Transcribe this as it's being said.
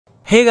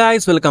Hey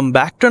guys, welcome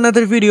back to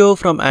another video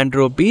from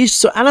Andro Beach.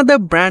 So another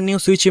brand new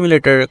Switch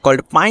emulator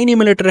called Pine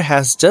Emulator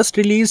has just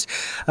released.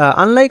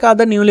 Unlike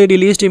other newly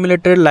released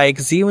emulator like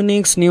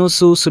Xunix,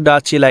 Newsu,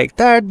 Sudachi like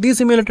that,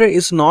 this emulator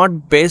is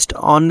not based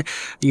on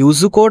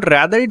Yuzu code,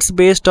 rather it's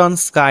based on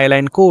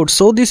Skyline code.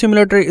 So this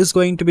emulator is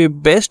going to be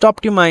best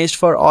optimized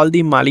for all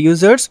the Mali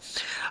users.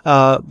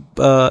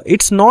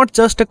 It's not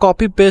just a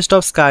copy paste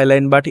of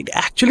Skyline, but it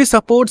actually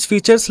supports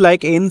features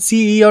like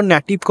NCE or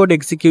native code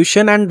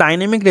execution and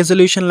dynamic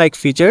resolution like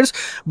features.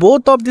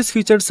 Both of these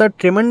features are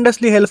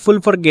tremendously helpful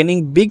for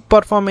gaining big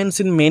performance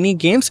in many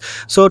games.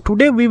 So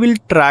today we will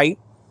try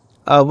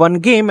one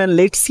game and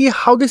let's see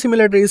how this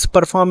emulator is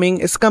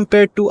performing as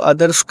compared to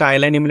other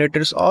Skyline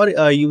emulators or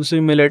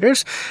Yuzu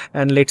emulators,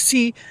 and let's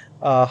see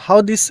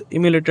how this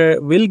emulator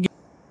will give.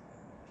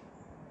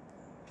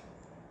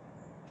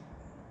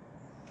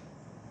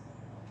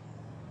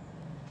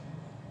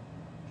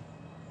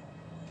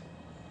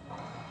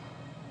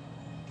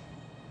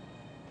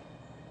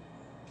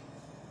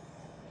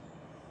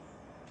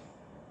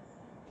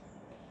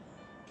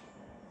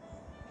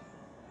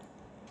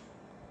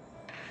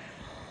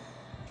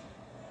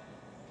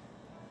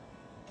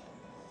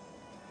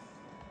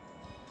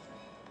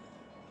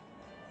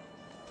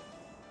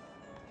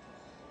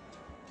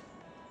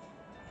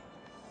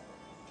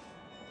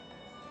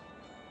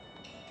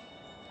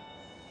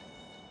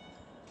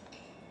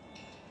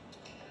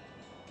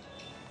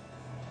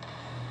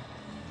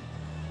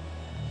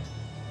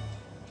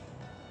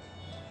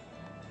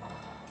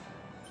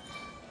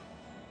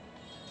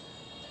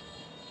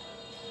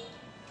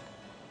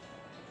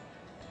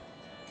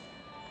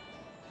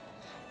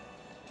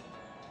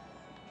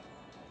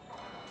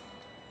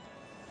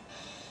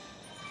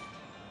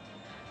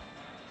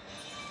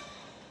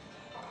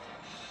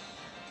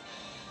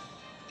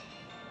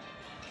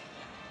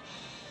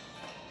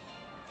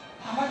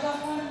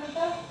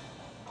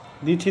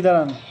 দিচ্ছি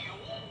দাঁড়ান।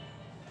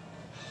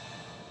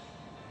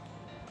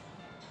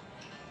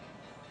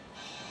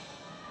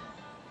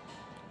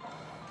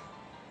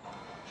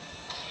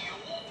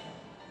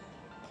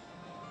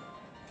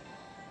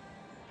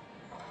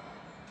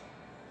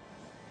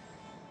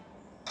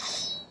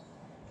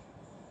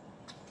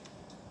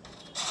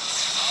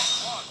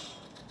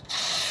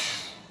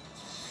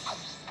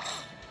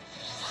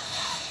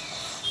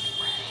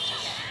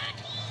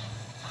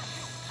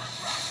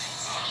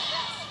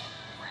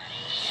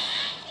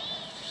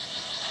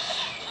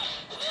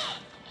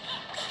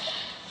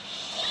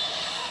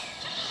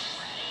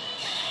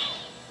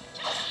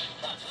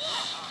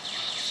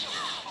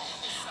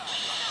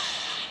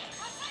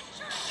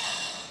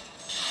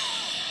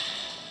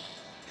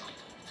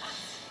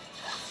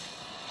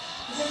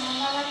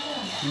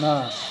 না